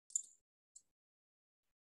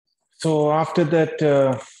So after that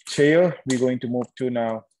chair, we're going to move to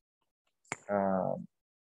now,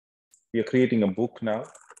 we are creating a book now.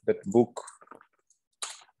 That book,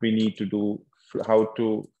 we need to do how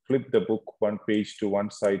to flip the book one page to one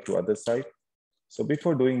side to other side. So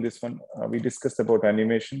before doing this one, we discussed about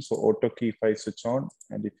animation. So auto key, if I switch on,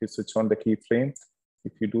 and if you switch on the keyframe,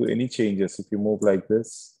 if you do any changes, if you move like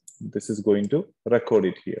this, this is going to record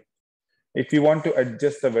it here. If you want to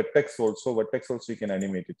adjust the vertex also you can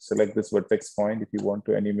animate it. Select this vertex point if you want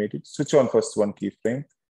to animate it. Switch on first one keyframe.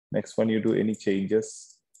 Next one, you do any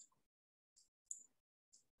changes.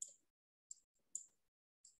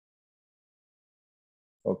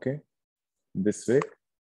 Okay, this way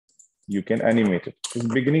you can animate it. In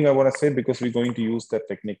the beginning, I want to say, because we're going to use that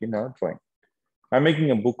technique in our drawing. I'm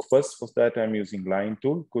making a book first. For that, I'm using line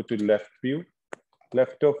tool. Go to left view,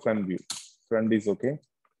 left or front view. Front is okay.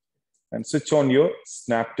 And switch on your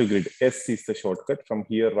snap to grid. S is the shortcut. From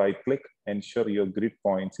here, right click, ensure your grid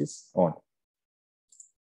points is on.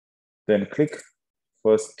 Then click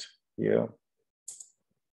first here.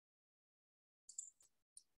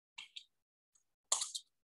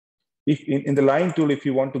 If in the line tool, if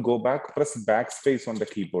you want to go back, press backspace on the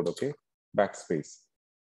keyboard, okay? Backspace.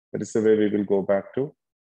 That is the way we will go back to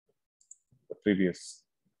the previous.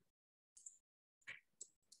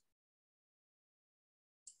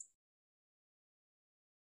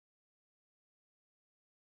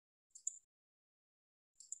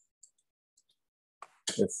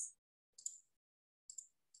 Yes.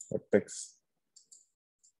 Vertex.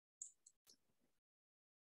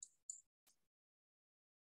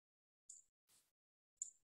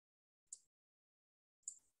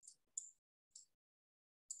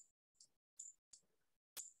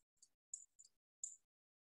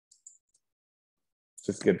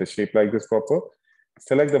 Just get the shape like this proper.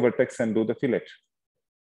 Select the vertex and do the fillet.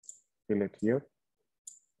 Fillet here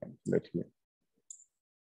and fillet here.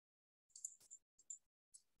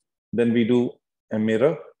 Then we do a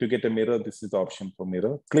mirror. To get a mirror, this is the option for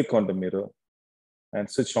mirror. Click on the mirror and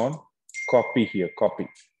switch on copy here, copy.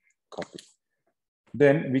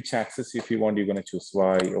 Then which axis, if you want, you're going to choose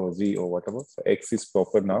Y or Z or whatever. So X is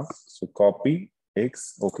proper now. So copy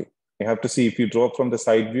X, okay. You have to see, if you draw from the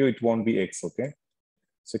side view, it won't be X, okay?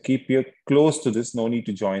 So keep here close to this, no need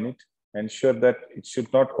to join it. Ensure that it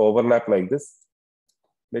should not overlap like this.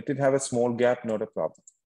 Let it have a small gap, not a problem.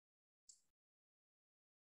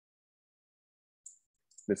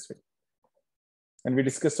 This way. And we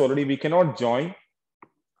discussed already, we cannot join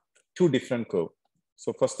two different curves.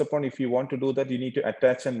 So first of all, if you want to do that, you need to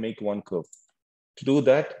attach and make one curve. To do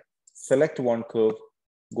that, select one curve,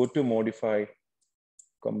 go to modify,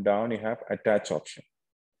 come down, you have attach option.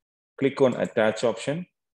 Click on attach option,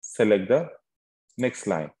 select the next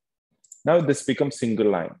line. Now this becomes single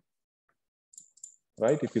line,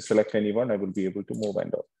 right? If you select anyone, I will be able to move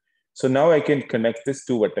and all. So now I can connect this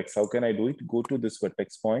to vertex. How can I do it? Go to this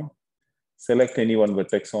vertex point, select any one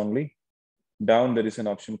vertex only. Down, there is an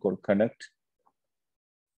option called connect.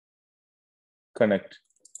 Connect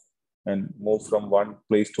and move from one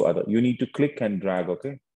place to other. You need to click and drag,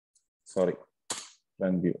 okay? Sorry,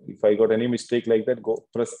 front view. If I got any mistake like that, go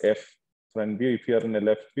press F, front view. If you are in the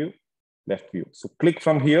left view, left view. So click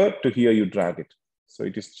from here to here, you drag it. So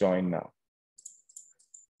it is joined now.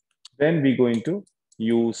 Then we're going to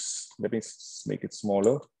use, let me make it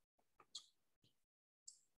smaller.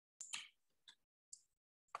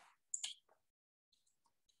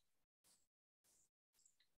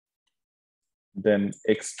 Then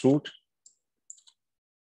extrude,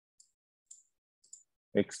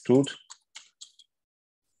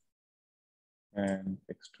 and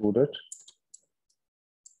extrude it.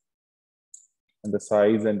 And the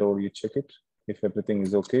size and all, you check it. If everything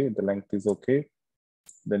is okay, the length is okay,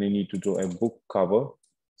 then you need to draw a book cover.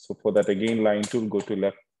 So for that, again, line tool, go to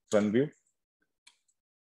left, front view.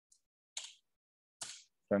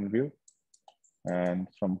 And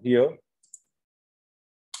from here,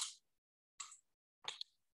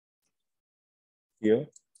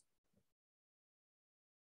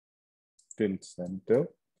 tilt center,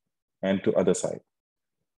 and to other side.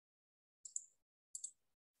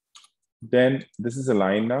 Then this is a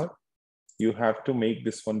line now. You have to make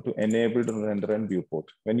this one to enable the render and viewport.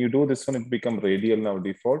 When you do this one, it becomes radial now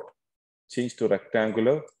default. Change to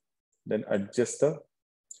rectangular, then adjust the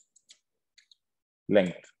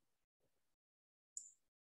length.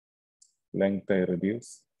 Length I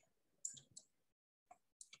reduce.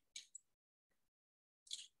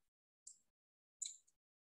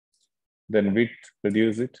 Then width,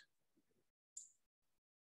 reduce it.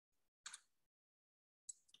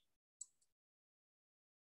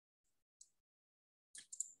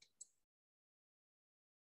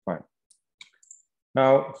 Fine.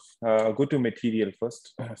 Now, go to material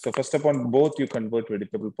first. So first upon both, you convert to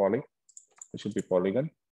editable poly. It should be polygon.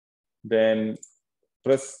 Then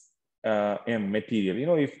press M, material. You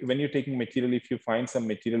know, if when you're taking material, if you find some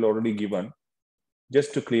material already given,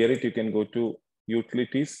 just to clear it, you can go to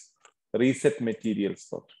utilities, reset material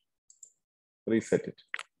slot. Reset it.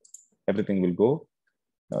 Everything will go.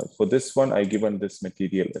 For this one, I given this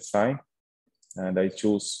material assign, and I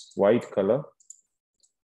choose white color.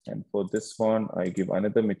 And for this one, I give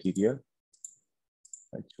another material.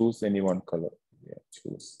 I choose any one color. Yeah,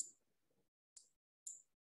 choose.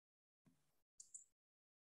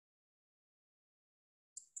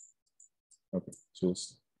 Okay,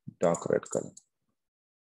 choose dark red color.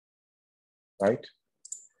 Right.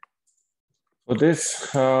 For this,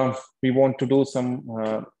 we want to do some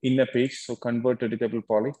inner page. So convert editable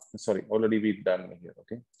poly. Sorry, already we've done here.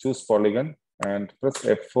 Okay, choose polygon and press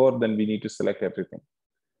F4. Then we need to select everything.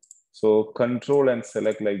 So control and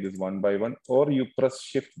select like this one by one, or you press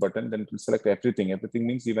shift button, then to select everything. Everything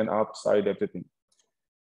means even upside everything.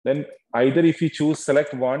 Then either if you choose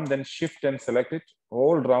select one, then shift and select it.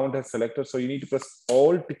 All round has selected. So you need to press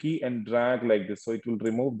Alt key and drag like this. So it will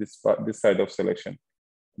remove this part, this side of selection.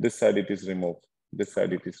 This side it is removed. This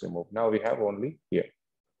side it is removed. Now we have only here.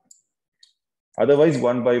 Otherwise,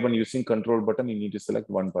 one by one using control button, you need to select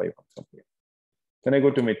one by one. Okay. Then I go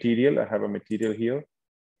to material. I have a material here.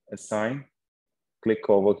 Assign, click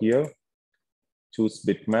over here, choose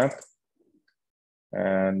bitmap,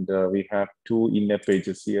 and we have two inner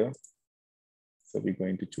pages here. So we're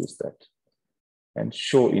going to choose that and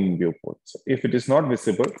show in viewport. So if it is not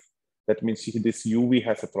visible, that means this UV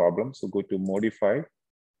has a problem. So go to modify,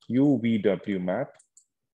 Uvw map,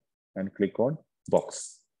 and click on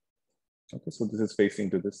box. Okay, so this is facing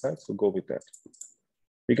to this side. So go with that.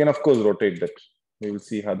 We can of course rotate that. We will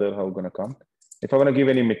see how gonna come. If I want to give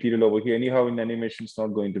any material over here, anyhow in animation it's not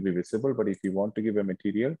going to be visible, but if you want to give a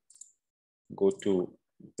material, go to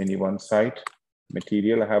any one site,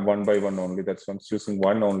 material, I have one by one only, that's why I'm choosing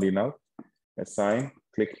one only now. Assign,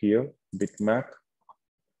 click here, bitmap,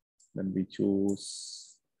 then we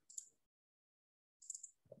choose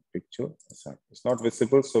picture, assign. It's not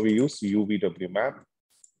visible, so we use Uvw map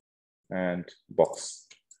and box,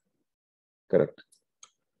 correct.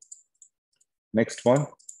 Next one.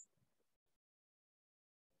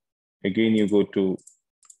 Again, you go to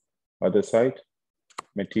other side,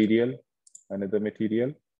 material, another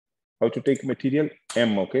material. How to take material?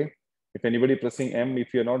 M, okay? If anybody pressing M,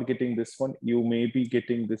 if you're not getting this one, you may be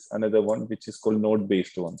getting this another one, which is called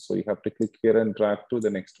node-based one. So you have to click here and drag to the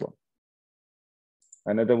next one.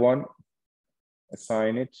 Another one,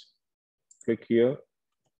 assign it, click here.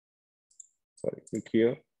 Sorry, click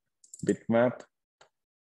here, bitmap,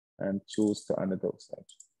 and choose the another side,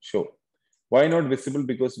 show. Why not visible?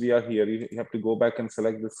 Because we are here. You have to go back and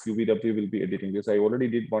select this. UVW will be editing this. I already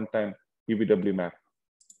did one time Uvw map.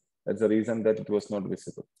 That's the reason that it was not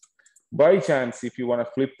visible. By chance, if you want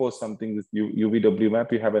to flip or something with Uvw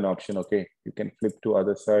map, you have an option. Okay, you can flip to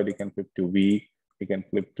other side. You can flip to V. You can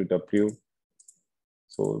flip to W.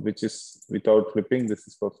 So which is without flipping, this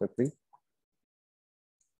is perfectly.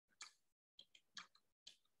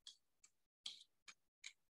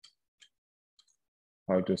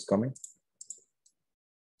 How it is coming.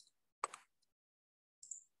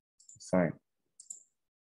 Sign.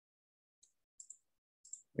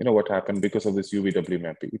 You know what happened because of this Uvw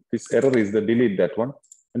mapping. If this error is the delete that one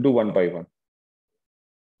and do one by one.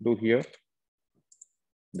 Do here,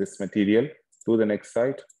 this material, do the next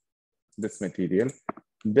side, this material.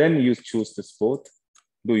 Then you choose this both,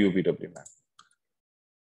 do Uvw map.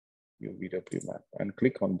 Uvw map and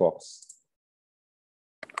click on box.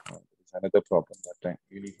 Oh, there's another problem that time.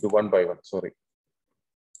 You need to do one by one, sorry.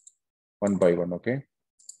 One by one, okay?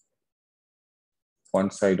 One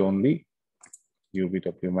side only,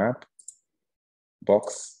 Uvw map,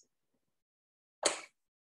 box.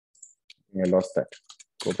 I lost that.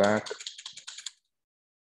 Go back.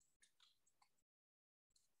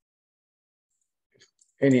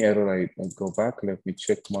 Any error, I go back. Let me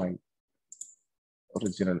check my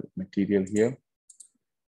original material here.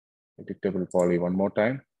 Editable poly one more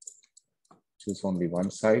time. Choose only one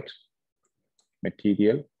side.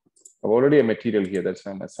 Material. I've already a material here. That's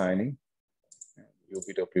why I'm assigning.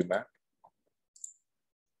 Uvw map.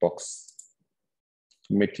 Box.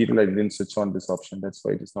 Material, I didn't switch on this option. That's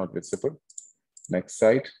why it is not visible. Next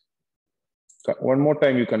side. One more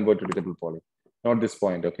time you convert to editable poly. Not this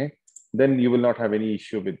point, okay? Then you will not have any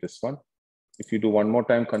issue with this one. If you do one more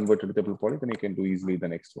time convert to editable poly, then you can do easily the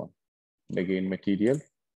next one. And again, material,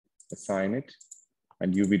 assign it,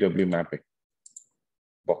 and Uvw mapping.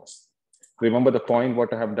 Box. Remember the point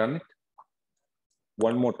what I have done it?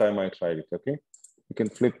 one more time I tried it, okay? You can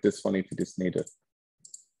flip this one if it is needed.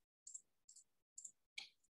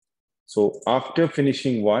 So after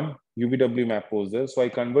finishing one, UVW map was there. So I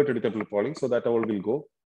converted it to Editable poly, so that all will go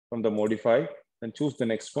from the modify, then choose the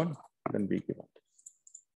next one, then we give it.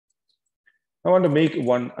 I want to make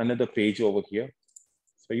another page over here.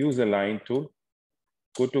 So use a line tool,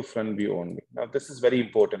 go to front view only. Now this is very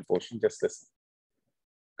important portion, just listen.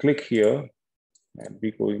 Click here, and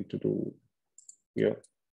we're going to do here.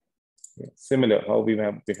 Yeah, similar how we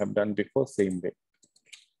have done before, same way.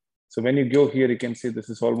 So when you go here, you can see this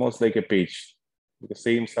is almost like a page. With the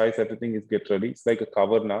same size, everything is get ready. It's like a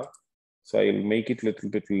cover now. So I'll make it a little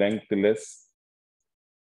bit lengthless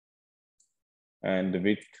and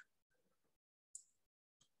width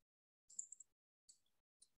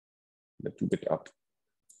a little bit up.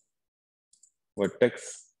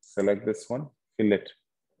 Vertex, select this one, fill it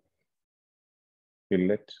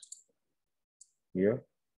here,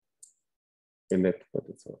 fill it for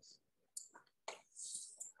the source.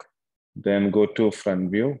 Then go to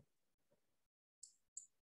front view,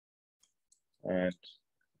 and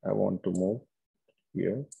I want to move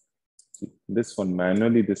here. See, this one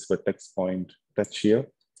manually, this vertex point touch here.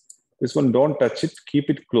 This one don't touch it, keep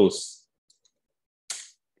it close.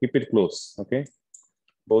 Keep it close, okay?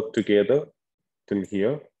 Both together till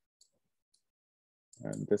here.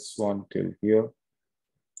 And this one till here.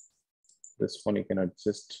 This one you can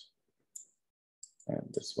adjust. And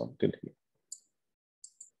this one till here.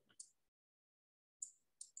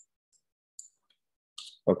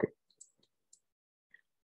 Okay.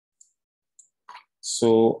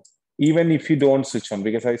 So even if you don't switch on,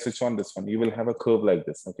 because I switch on this one, you will have a curve like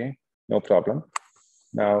this, okay? No problem.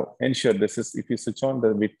 Now ensure this is, if you switch on,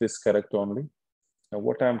 the width is correct only. Now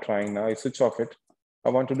what I'm trying now, I switch off it. I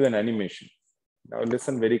want to do an animation. Now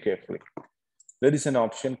listen very carefully. There is an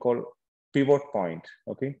option called pivot point,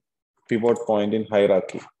 okay? Pivot point in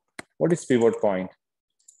hierarchy. What is pivot point?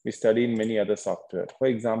 We study in many other software. For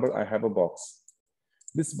example, I have a box.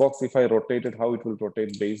 This box, if I rotate it, how it will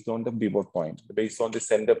rotate based on the pivot point. Based on the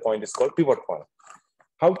center point is called pivot point.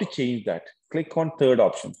 How to change that? Click on third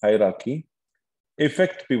option, hierarchy,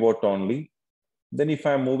 effect pivot only. Then if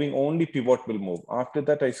I'm moving, only pivot will move. After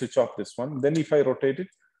that, I switch off this one. Then if I rotate it,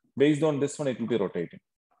 based on this one, it will be rotating.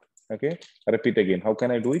 Okay, I repeat again. How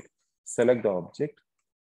can I do it? Select the object.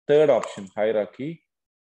 Third option, hierarchy,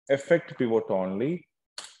 effect pivot only.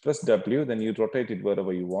 Press W, then you rotate it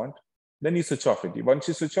wherever you want. Then you switch off it. Once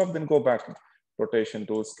you switch off, then go back. Rotation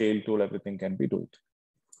tool, scale tool, everything can be do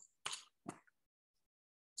it.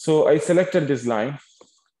 So I selected this line.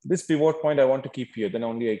 This pivot point I want to keep here, then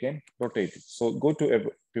only I can rotate it. So go to a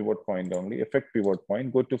pivot point only, effect pivot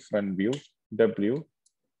point, go to front view, W,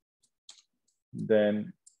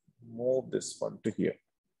 then move this one to here.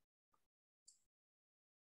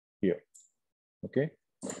 Here, okay?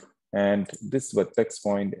 And this vertex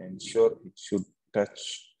point, ensure it should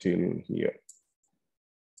touch till here.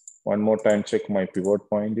 One more time, check my pivot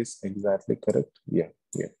point is exactly correct. Yeah,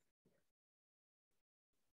 yeah.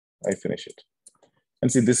 I finish it.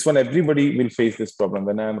 And see this one, everybody will face this problem.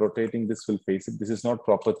 When I am rotating, this will face it. This is not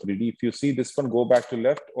proper 3D. If you see this one, go back to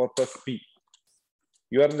left or press P.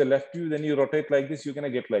 You are in the left view, then you rotate like this, you're gonna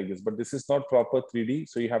get like this. But this is not proper 3D,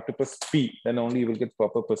 so you have to press P. Then only you will get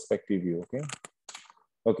proper perspective view, okay?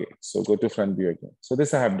 Okay, so go to front view again. So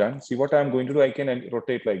this I have done. See what I'm going to do, I can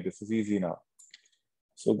rotate like this. It's easy now.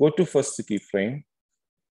 So go to first keyframe,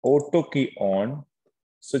 auto key on,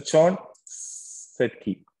 switch on, set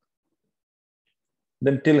key.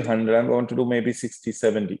 Then till 100, I'm going to do maybe 60,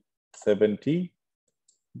 70. 70,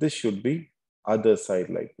 this should be other side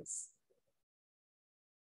like this.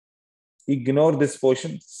 Ignore this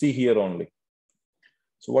portion, see here only.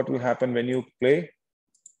 So what will happen when you play?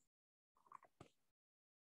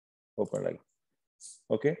 Open like this.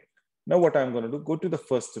 Okay. Now what I'm going to do, go to the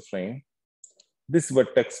first frame, this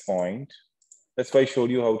vertex point. That's why I showed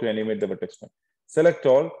you how to animate the vertex point. Select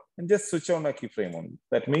all and just switch on a keyframe only.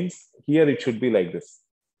 That means here it should be like this.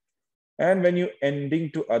 And when you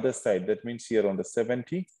ending to other side, that means here on the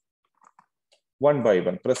 70, one by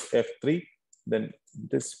one, press F3. Then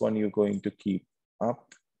this one you're going to keep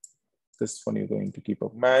up. This one you're going to keep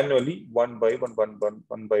up. Manually, one by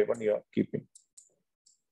one, you are keeping.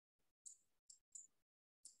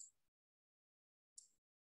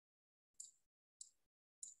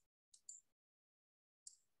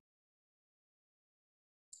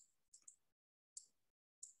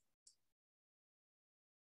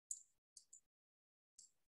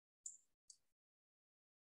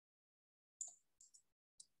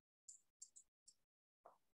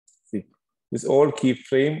 See, this all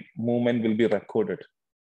keyframe movement will be recorded.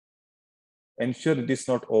 Ensure it is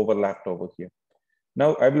not overlapped over here.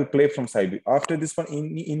 Now I will play from side view. After this one,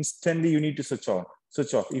 instantly you need to switch on,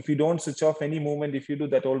 switch off. If you don't switch off any movement, if you do,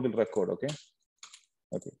 that all will record, okay?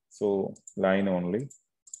 Okay, so line only.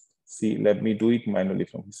 See, let me do it manually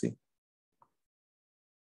from here. See.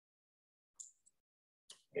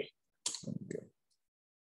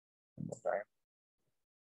 One more time.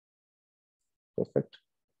 Perfect.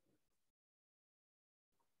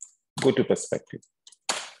 Go to perspective.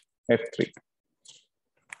 F3.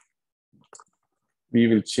 We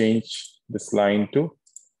will change this line to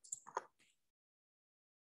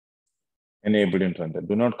enabled in render.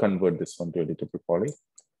 Do not convert this one to editable poly.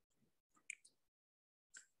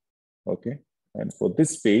 Okay. And for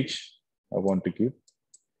this page, I want to give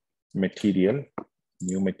material,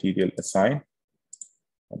 new material assign,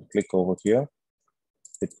 and click over here,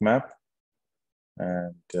 bitmap,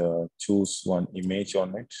 and choose one image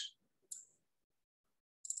on it.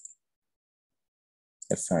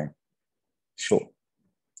 Assign, show.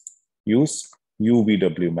 Use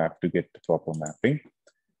Uvw map to get the proper mapping.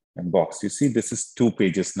 And box, you see this is 2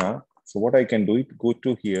 pages now. So what I can do it, go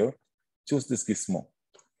to here, choose this gizmo,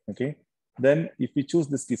 okay? Then if you choose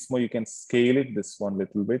this gizmo, you can scale it this one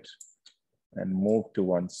little bit and move to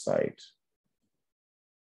one side.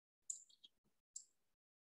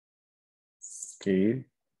 Scale,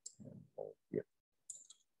 and move here.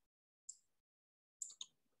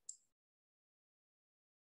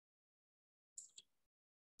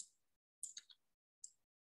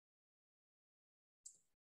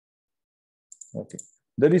 Okay,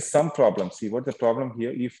 there is some problem. See what the problem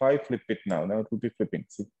here, if I flip it now it will be flipping,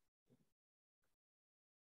 see.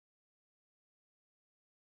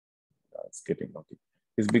 It's getting okay.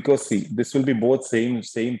 It's because see, this will be both same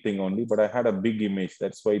thing only, but I had a big image.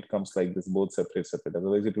 That's why it comes like this, both separate.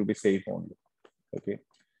 Otherwise it will be safe only, okay?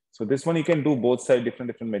 So this one you can do both side,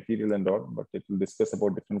 different material and all, but it will discuss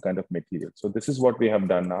about different kind of material. So this is what we have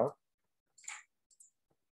done now.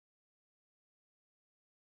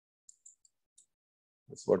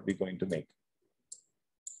 That's what we're going to make.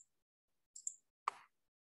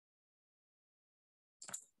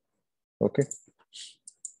 Okay.